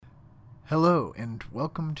Hello, and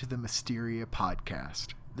welcome to the Mysteria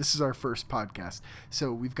podcast. This is our first podcast,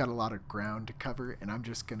 so we've got a lot of ground to cover, and I'm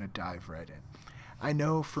just going to dive right in. I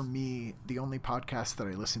know for me, the only podcasts that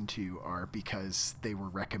I listen to are because they were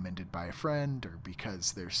recommended by a friend or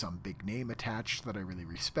because there's some big name attached that I really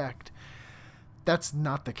respect. That's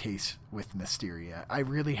not the case with Mysteria. I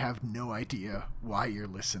really have no idea why you're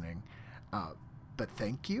listening, but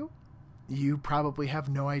thank you. You probably have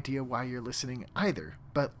no idea why you're listening either,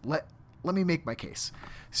 but let me make my case.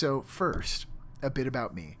 So first, a bit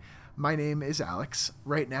about me. My name is Alex.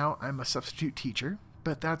 Right now, I'm a substitute teacher,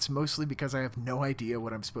 but that's mostly because I have no idea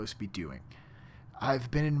what I'm supposed to be doing.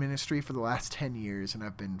 I've been in ministry for the last 10 years, and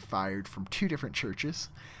I've been fired from 2 different churches.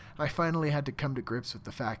 I finally had to come to grips with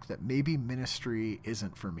the fact that maybe ministry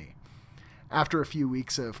isn't for me. After a few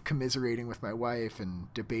weeks of commiserating with my wife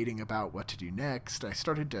and debating about what to do next, I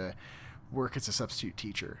started to work as a substitute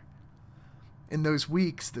teacher. In those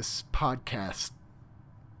weeks, this podcast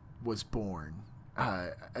was born,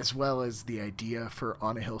 as well as the idea for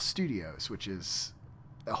On a Hill Studios, which is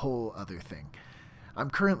a whole other thing. I'm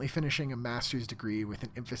currently finishing a master's degree with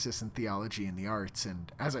an emphasis in theology and the arts,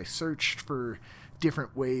 and as I searched for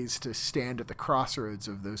different ways to stand at the crossroads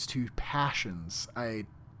of those 2 passions, I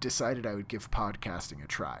decided I would give podcasting a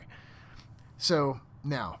try. So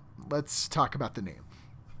now, let's talk about the name.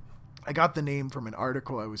 I got the name from an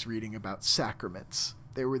article I was reading about sacraments.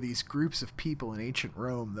 There were these groups of people in ancient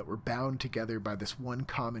Rome that were bound together by this one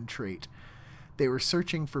common trait. They were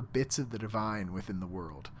searching for bits of the divine within the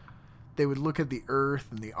world. They would look at the earth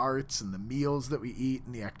and the arts and the meals that we eat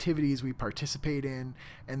and the activities we participate in,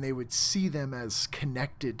 and they would see them as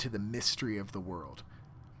connected to the mystery of the world.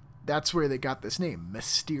 That's where they got this name,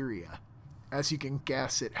 Mysteria. As you can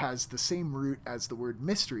guess, it has the same root as the word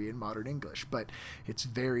mystery in modern English, but it's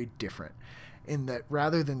very different in that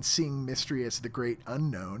rather than seeing mystery as the great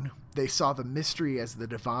unknown, they saw the mystery as the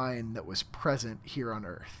divine that was present here on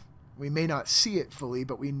earth. We may not see it fully,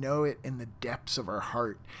 but we know it in the depths of our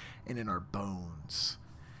heart and in our bones.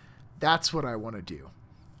 That's what I want to do.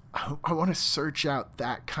 I want to search out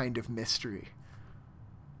that kind of mystery.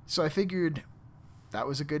 So I figured that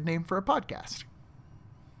was a good name for a podcast.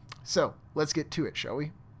 So, let's get to it, shall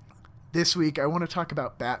we? This week, I want to talk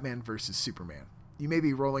about Batman versus Superman. You may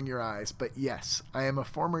be rolling your eyes, but yes, I am a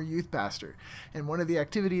former youth pastor, and one of the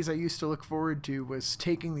activities I used to look forward to was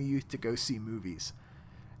taking the youth to go see movies.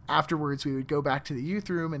 Afterwards, we would go back to the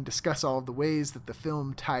youth room and discuss all of the ways that the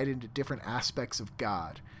film tied into different aspects of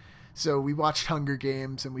God. So we watched Hunger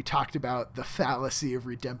Games, and we talked about the fallacy of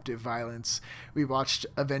redemptive violence. We watched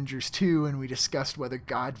Avengers 2, and we discussed whether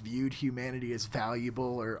God viewed humanity as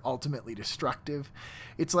valuable or ultimately destructive.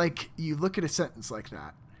 It's like you look at a sentence like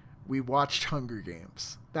that. We watched Hunger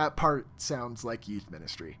Games. That part sounds like youth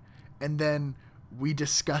ministry. And then we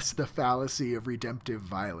discussed the fallacy of redemptive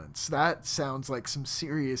violence. That sounds like some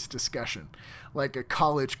serious discussion, like a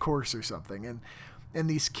college course or something. And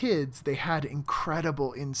these kids, they had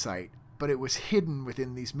incredible insight, but it was hidden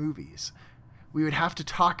within these movies. We would have to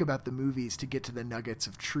talk about the movies to get to the nuggets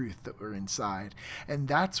of truth that were inside. And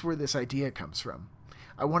that's where this idea comes from.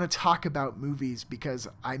 I want to talk about movies because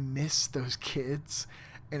I miss those kids,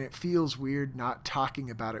 and it feels weird not talking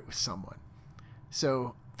about it with someone.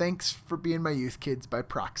 So thanks for being my youth kids by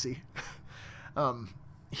proxy.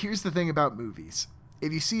 Here's the thing about movies.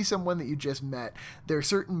 If you see someone that you just met, there are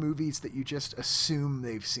certain movies that you just assume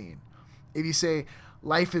they've seen. If you say,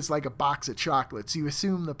 life is like a box of chocolates, you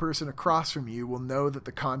assume the person across from you will know that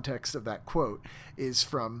the context of that quote is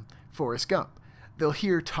from Forrest Gump. They'll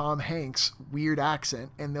hear Tom Hanks' weird accent,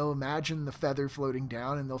 and they'll imagine the feather floating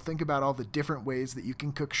down, and they'll think about all the different ways that you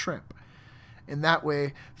can cook shrimp. In that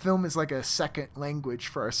way, film is like a second language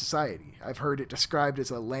for our society. I've heard it described as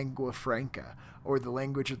a lingua franca, or the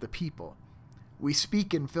language of the people. We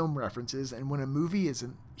speak in film references, and when a movie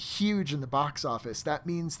isn't huge in the box office, that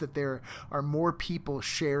means that there are more people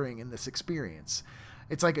sharing in this experience.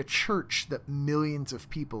 It's like a church that millions of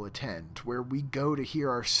people attend, where we go to hear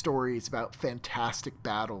our stories about fantastic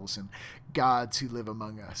battles and gods who live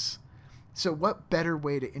among us. So what better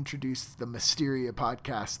way to introduce the Mysteria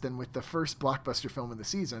podcast than with the first blockbuster film of the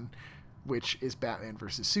season, which is Batman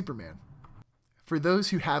versus Superman? For those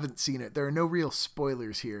who haven't seen it, there are no real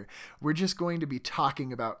spoilers here. We're just going to be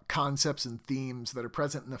talking about concepts and themes that are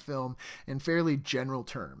present in the film in fairly general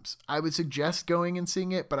terms. I would suggest going and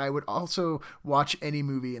seeing it, but I would also watch any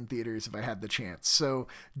movie in theaters if I had the chance. So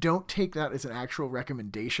don't take that as an actual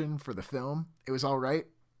recommendation for the film. It was all right,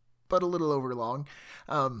 but a little over long.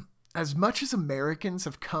 As much as Americans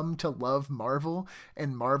have come to love Marvel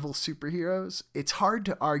and Marvel superheroes, it's hard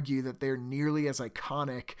to argue that they're nearly as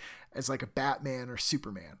iconic as like a Batman or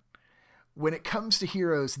Superman. When it comes to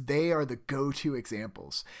heroes, they are the go-to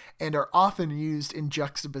examples and are often used in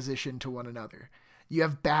juxtaposition to one another. You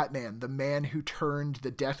have Batman, the man who turned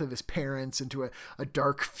the death of his parents into a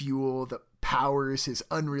dark fuel that powers his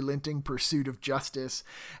unrelenting pursuit of justice.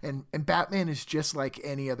 And Batman is just like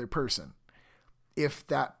any other person. If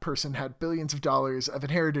that person had billions of dollars of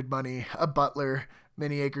inherited money, a butler,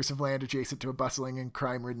 many acres of land adjacent to a bustling and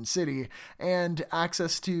crime-ridden city, and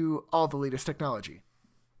access to all the latest technology.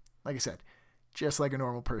 Like I said, just like a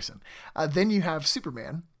normal person. Then you have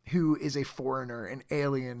Superman, who is a foreigner, an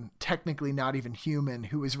alien, technically not even human,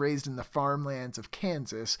 who was raised in the farmlands of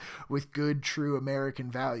Kansas with good, true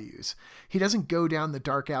American values. He doesn't go down the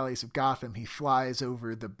dark alleys of Gotham, he flies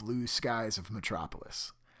over the blue skies of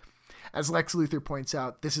Metropolis. As Lex Luthor points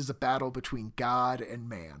out, this is a battle between God and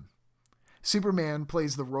man. Superman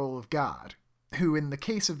plays the role of God, who in the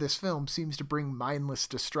case of this film seems to bring mindless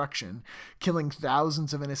destruction, killing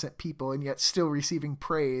thousands of innocent people and yet still receiving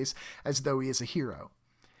praise as though he is a hero.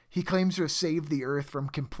 He claims to have saved the earth from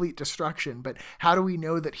complete destruction, but how do we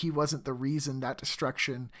know that he wasn't the reason that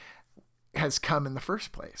destruction has come in the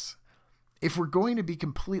first place? If we're going to be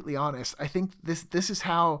completely honest, I think this is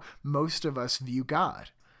how most of us view God.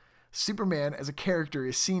 Superman as a character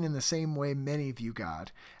is seen in the same way many view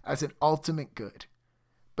God, as an ultimate good.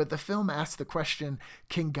 But the film asks the question,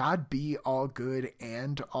 can God be all good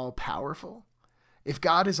and all powerful? If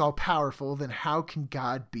God is all powerful, then how can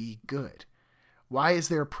God be good? Why is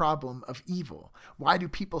there a problem of evil? Why do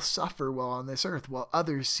people suffer while on this earth while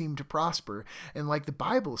others seem to prosper? And like the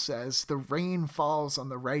Bible says, the rain falls on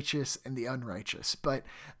the righteous and the unrighteous. But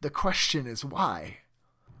the question is why?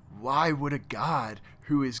 Why would a God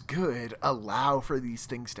who is good allow for these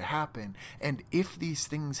things to happen? And if these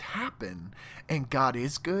things happen and God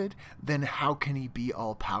is good, then how can he be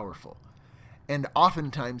all powerful? And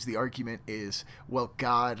oftentimes the argument is, well,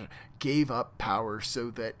 God gave up power so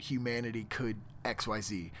that humanity could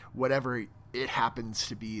XYZ, whatever it happens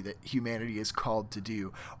to be that humanity is called to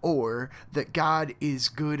do, or that God is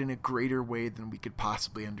good in a greater way than we could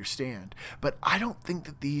possibly understand. But I don't think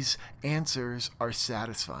that these answers are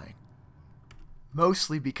satisfying.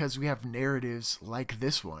 Mostly because we have narratives like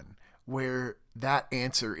this one, where that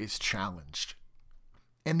answer is challenged.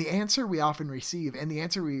 And the answer we often receive, and the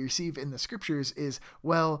answer we receive in the scriptures is,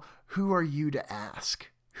 well, who are you to ask?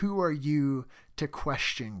 Who are you to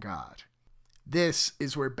question God? This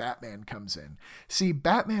is where Batman comes in. See,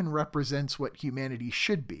 Batman represents what humanity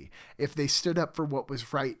should be if they stood up for what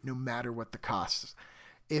was right no matter what the costs.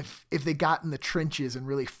 If they got in the trenches and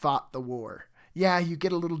really fought the war. Yeah, you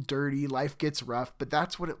get a little dirty, life gets rough, but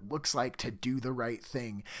that's what it looks like to do the right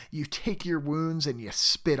thing. You take your wounds and you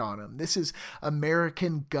spit on them. This is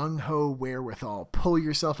American gung-ho wherewithal. Pull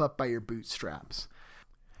yourself up by your bootstraps.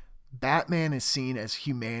 Batman is seen as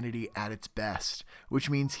humanity at its best, which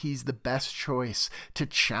means he's the best choice to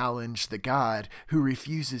challenge the God who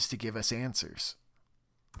refuses to give us answers.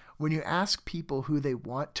 When you ask people who they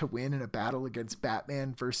want to win in a battle against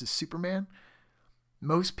Batman versus Superman,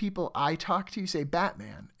 most people I talk to say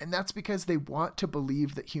Batman, and that's because they want to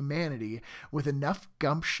believe that humanity, with enough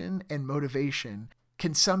gumption and motivation,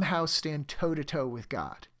 can somehow stand toe-to-toe with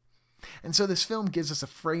God. And so this film gives us a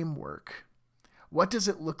framework. What does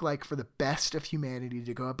it look like for the best of humanity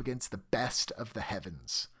to go up against the best of the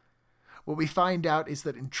heavens? What we find out is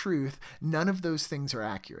that in truth, none of those things are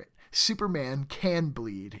accurate. Superman can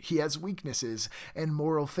bleed. He has weaknesses and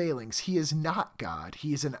moral failings. He is not God.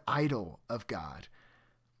 He is an idol of God.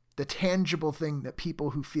 The tangible thing that people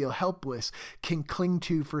who feel helpless can cling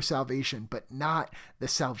to for salvation, but not the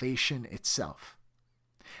salvation itself.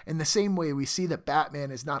 In the same way, we see that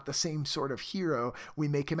Batman is not the same sort of hero we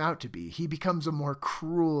make him out to be. He becomes a more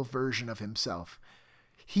cruel version of himself.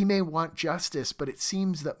 He may want justice, but it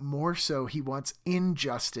seems that more so he wants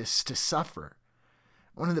injustice to suffer.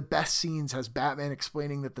 One of the best scenes has Batman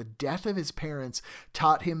explaining that the death of his parents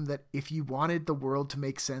taught him that if you wanted the world to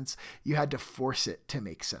make sense, you had to force it to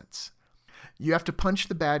make sense. You have to punch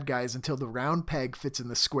the bad guys until the round peg fits in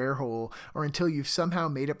the square hole, or until you've somehow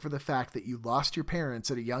made up for the fact that you lost your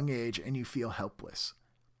parents at a young age and you feel helpless.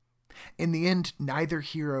 In the end, neither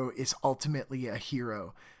hero is ultimately a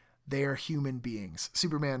hero. They are human beings.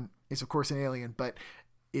 Superman is, of course, an alien, but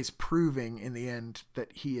is proving in the end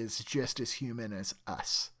that he is just as human as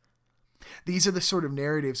us. These are the sort of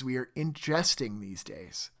narratives we are ingesting these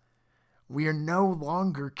days. We are no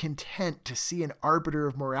longer content to see an arbiter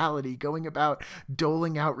of morality going about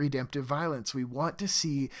doling out redemptive violence. We want to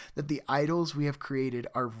see that the idols we have created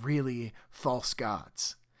are really false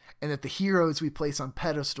gods, and that the heroes we place on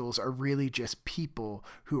pedestals are really just people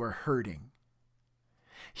who are hurting.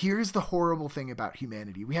 Here's the horrible thing about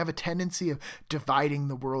humanity. We have a tendency of dividing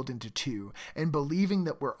the world into two and believing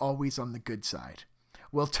that we're always on the good side,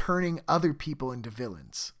 while turning other people into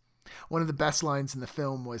villains. One of the best lines in the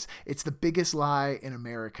film was, "It's the biggest lie in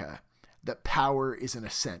America that power is an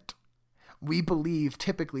ascent." We believe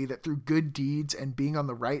typically that through good deeds and being on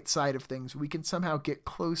the right side of things, we can somehow get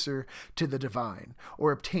closer to the divine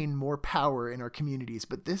or obtain more power in our communities,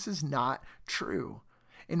 but this is not true.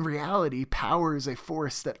 In reality, power is a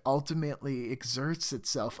force that ultimately exerts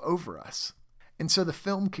itself over us. And so the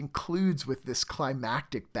film concludes with this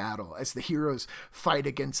climactic battle as the heroes fight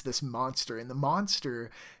against this monster, and the monster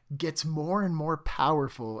gets more and more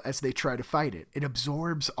powerful as they try to fight it. It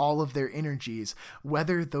absorbs all of their energies,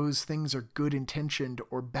 whether those things are good intentioned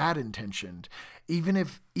or bad intentioned. Even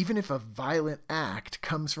if a violent act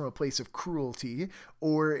comes from a place of cruelty,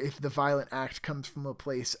 or if the violent act comes from a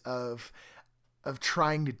place of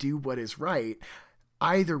trying to do what is right,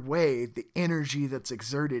 either way, the energy that's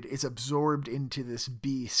exerted is absorbed into this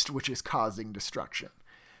beast, which is causing destruction.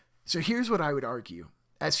 So here's what I would argue.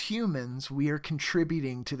 As humans, we are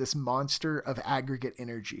contributing to this monster of aggregate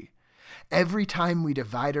energy. Every time we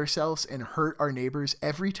divide ourselves and hurt our neighbors,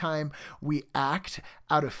 every time we act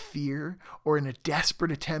out of fear or in a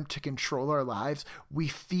desperate attempt to control our lives, we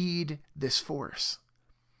feed this force.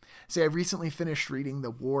 See, I recently finished reading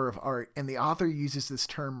The War of Art, and the author uses this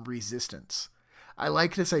term resistance. I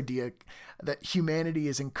like this idea that humanity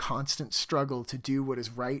is in constant struggle to do what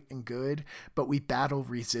is right and good, but we battle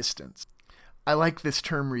resistance. I like this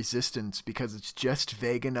term resistance because it's just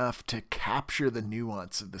vague enough to capture the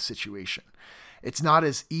nuance of the situation. It's not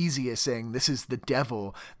as easy as saying this is the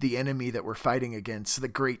devil, the enemy that we're fighting against, the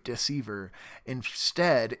great deceiver.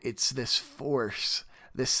 Instead, it's this force,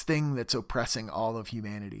 this thing that's oppressing all of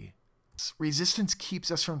humanity. Resistance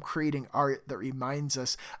keeps us from creating art that reminds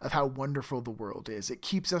us of how wonderful the world is. It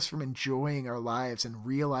keeps us from enjoying our lives and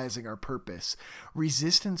realizing our purpose.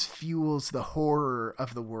 Resistance fuels the horror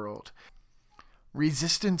of the world.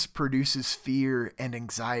 Resistance produces fear and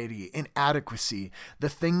anxiety, inadequacy, the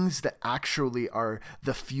things that actually are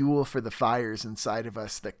the fuel for the fires inside of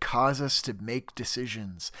us that cause us to make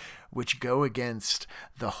decisions which go against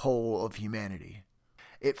the whole of humanity.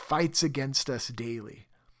 It fights against us daily.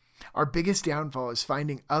 Our biggest downfall is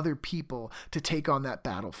finding other people to take on that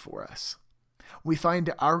battle for us. We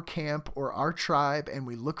find our camp or our tribe and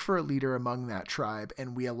we look for a leader among that tribe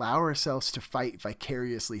and we allow ourselves to fight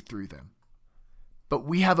vicariously through them. But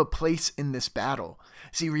we have a place in this battle.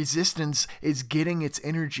 See, resistance is getting its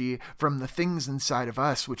energy from the things inside of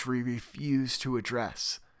us which we refuse to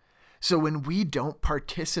address. So when we don't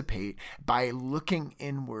participate by looking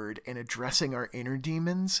inward and addressing our inner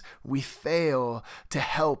demons, we fail to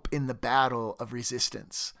help in the battle of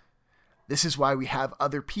resistance. This is why we have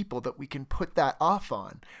other people that we can put that off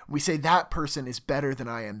on. We say that person is better than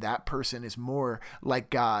I am. That person is more like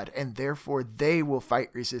God, and therefore they will fight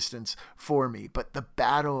resistance for me. But the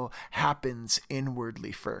battle happens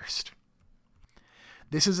inwardly first.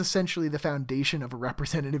 This is essentially the foundation of a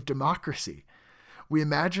representative democracy. We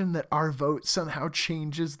imagine that our vote somehow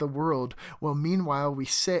changes the world, while meanwhile we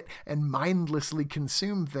sit and mindlessly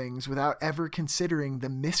consume things without ever considering the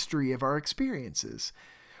mystery of our experiences.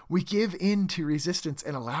 We give in to resistance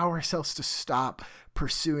and allow ourselves to stop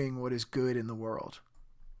pursuing what is good in the world.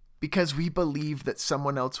 Because we believe that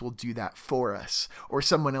someone else will do that for us, or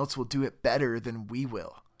someone else will do it better than we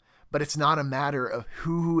will. But it's not a matter of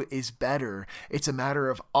who is better. It's a matter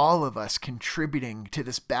of all of us contributing to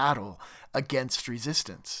this battle against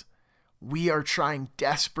resistance. We are trying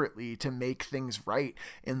desperately to make things right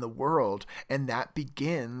in the world, and that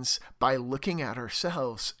begins by looking at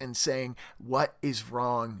ourselves and saying, what is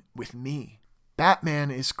wrong with me?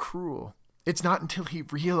 Batman is cruel. It's not until he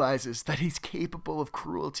realizes that he's capable of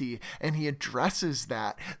cruelty and he addresses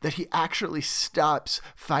that he actually stops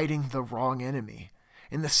fighting the wrong enemy.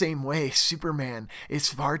 In the same way, Superman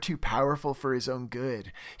is far too powerful for his own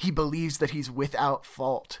good. He believes that he's without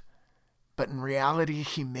fault. But in reality,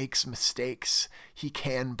 he makes mistakes. He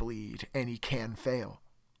can bleed and he can fail.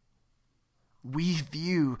 We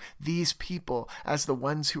view these people as the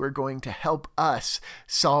ones who are going to help us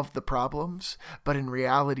solve the problems, but in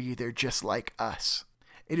reality, they're just like us.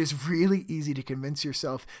 It is really easy to convince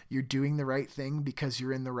yourself you're doing the right thing because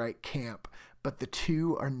you're in the right camp, but the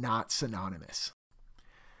two are not synonymous.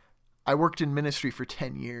 I worked in ministry for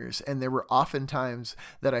 10 years, and there were often times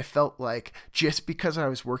that I felt like just because I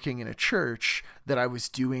was working in a church that I was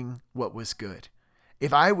doing what was good.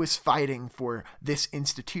 If I was fighting for this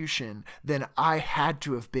institution, then I had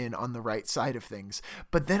to have been on the right side of things.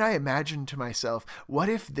 But then I imagined to myself, what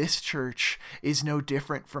if this church is no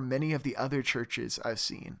different from many of the other churches I've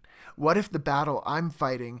seen? What if the battle I'm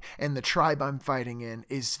fighting and the tribe I'm fighting in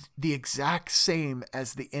is the exact same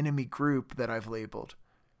as the enemy group that I've labeled?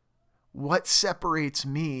 What separates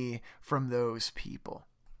me from those people?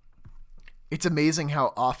 It's amazing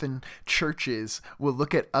how often churches will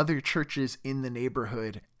look at other churches in the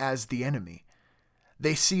neighborhood as the enemy.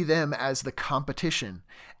 They see them as the competition,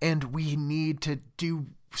 and we need to do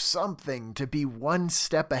something to be one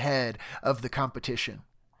step ahead of the competition.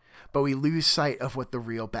 But we lose sight of what the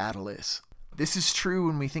real battle is. This is true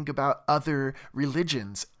when we think about other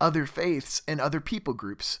religions, other faiths, and other people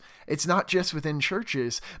groups. It's not just within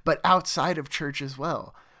churches, but outside of church as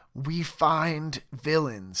well. We find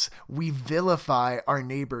villains, we vilify our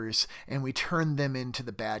neighbors, and we turn them into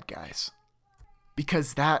the bad guys.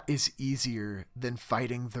 Because that is easier than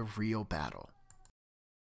fighting the real battle.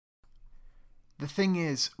 The thing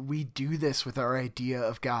is, we do this with our idea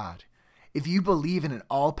of God. If you believe in an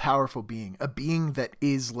all-powerful being, a being that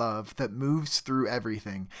is love, that moves through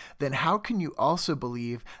everything, then how can you also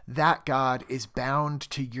believe that God is bound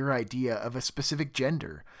to your idea of a specific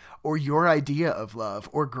gender, or your idea of love,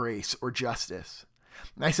 or grace, or justice?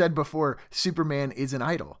 I said before, Superman is an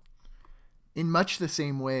idol. In much the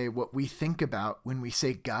same way, what we think about when we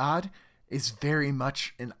say God is very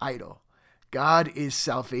much an idol. God is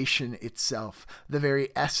salvation itself, the very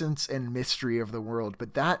essence and mystery of the world,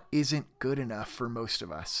 but that isn't good enough for most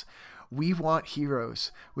of us. We want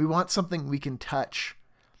heroes. We want something we can touch.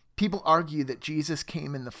 People argue that Jesus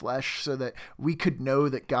came in the flesh so that we could know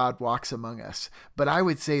that God walks among us, but I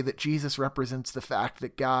would say that Jesus represents the fact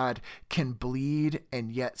that God can bleed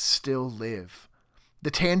and yet still live.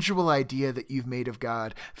 The tangible idea that you've made of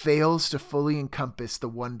God fails to fully encompass the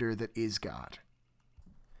wonder that is God.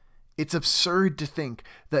 It's absurd to think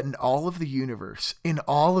that in all of the universe, in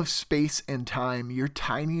all of space and time, your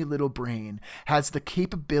tiny little brain has the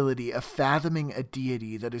capability of fathoming a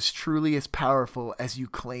deity that is truly as powerful as you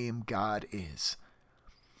claim God is.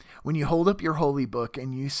 When you hold up your holy book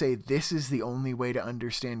and you say, this is the only way to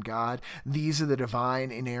understand God, these are the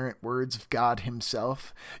divine, inerrant words of God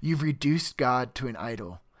himself, you've reduced God to an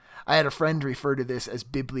idol. I had a friend refer to this as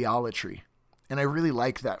bibliolatry. And I really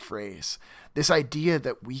like that phrase. This idea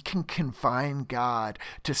that we can confine God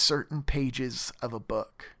to certain pages of a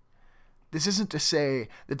book. This isn't to say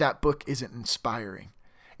that that book isn't inspiring.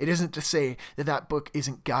 It isn't to say that that book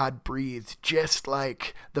isn't God-breathed, just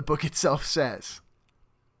like the book itself says.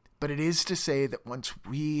 But it is to say that once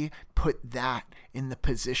we put that in the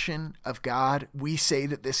position of God, we say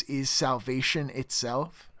that this is salvation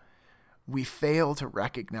itself. We fail to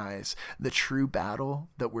recognize the true battle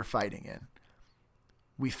that we're fighting in.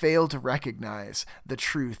 We fail to recognize the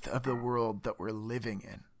truth of the world that we're living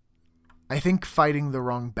in. I think fighting the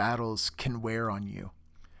wrong battles can wear on you.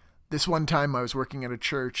 This one time I was working at a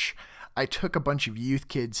church, I took a bunch of youth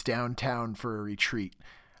kids downtown for a retreat.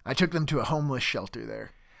 I took them to a homeless shelter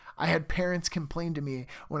there. I had parents complain to me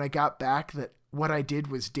when I got back that what I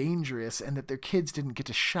did was dangerous and that their kids didn't get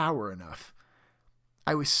to shower enough.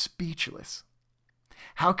 I was speechless.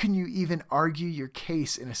 How can you even argue your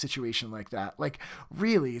case in a situation like that? Like,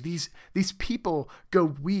 really, these people go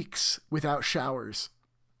weeks without showers,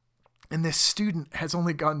 and this student has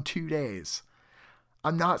only gone 2 days.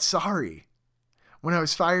 I'm not sorry. When I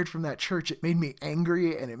was fired from that church, it made me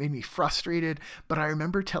angry and it made me frustrated, but I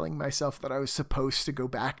remember telling myself that I was supposed to go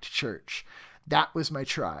back to church. That was my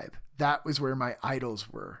tribe. That was where my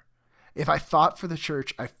idols were. If I fought for the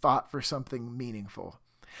church, I fought for something meaningful.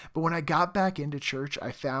 But when I got back into church,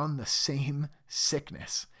 I found the same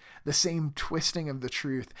sickness, the same twisting of the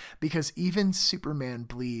truth, because even Superman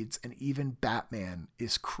bleeds and even Batman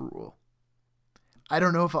is cruel. I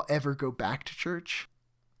don't know if I'll ever go back to church,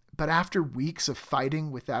 but after weeks of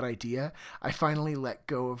fighting with that idea, I finally let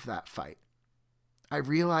go of that fight. I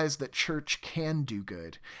realized that church can do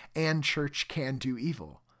good and church can do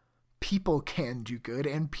evil. People can do good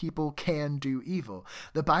and people can do evil.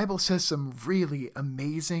 The Bible says some really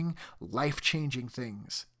amazing, life-changing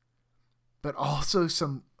things, but also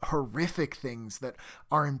some horrific things that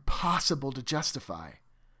are impossible to justify.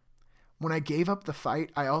 When I gave up the fight,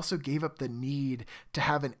 I also gave up the need to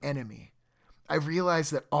have an enemy. I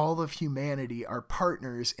realized that all of humanity are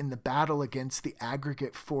partners in the battle against the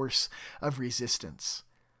aggregate force of resistance.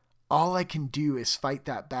 All I can do is fight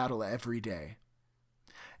that battle every day.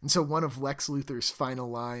 And so one of Lex Luthor's final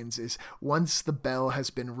lines is, once the bell has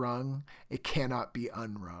been rung, it cannot be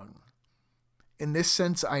unrung. In this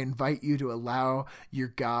sense, I invite you to allow your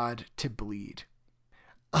God to bleed.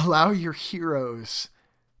 Allow your heroes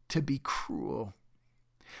to be cruel.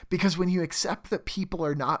 Because when you accept that people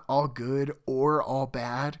are not all good or all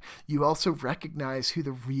bad, you also recognize who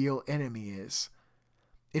the real enemy is.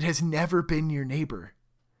 It has never been your neighbor.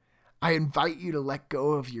 I invite you to let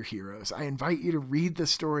go of your heroes. I invite you to read the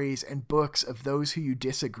stories and books of those who you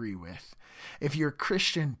disagree with. If you're a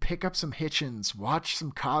Christian, pick up some Hitchens, watch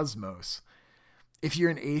some Cosmos. If you're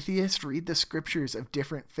an atheist, read the scriptures of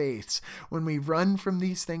different faiths. When we run from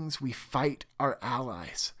these things, we fight our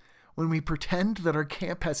allies. When we pretend that our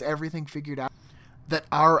camp has everything figured out, that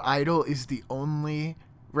our idol is the only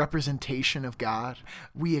representation of God,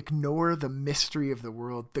 we ignore the mystery of the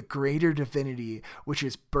world, the greater divinity which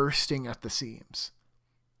is bursting at the seams.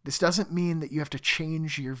 This doesn't mean that you have to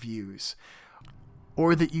change your views,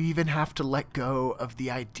 or that you even have to let go of the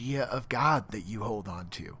idea of God that you hold on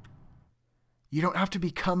to. You don't have to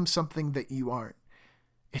become something that you aren't.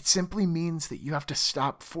 It simply means that you have to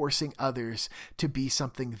stop forcing others to be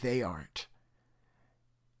something they aren't.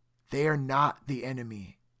 They are not the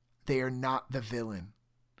enemy. They are not the villain.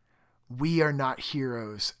 We are not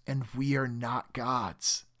heroes, and we are not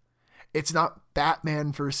gods. It's not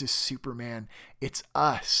Batman versus Superman. It's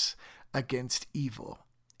us against evil.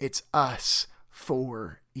 It's us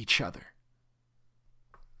for each other.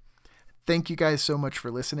 Thank you guys so much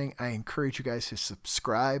for listening. I encourage you guys to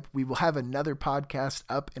subscribe. We will have another podcast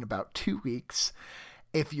up in about 2 weeks.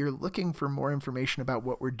 If you're looking for more information about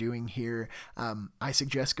what we're doing here, I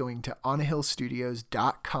suggest going to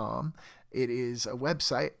onahillstudios.com. It is a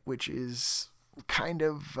website which is kind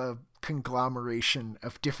of a conglomeration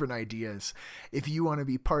of different ideas. If you want to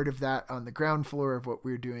be part of that on the ground floor of what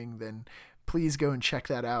we're doing, then please go and check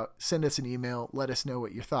that out. Send us an email. Let us know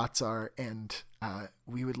what your thoughts are, and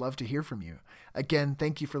we would love to hear from you. Again,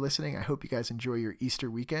 thank you for listening. I hope you guys enjoy your Easter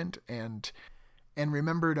weekend, and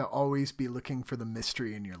remember to always be looking for the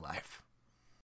mystery in your life.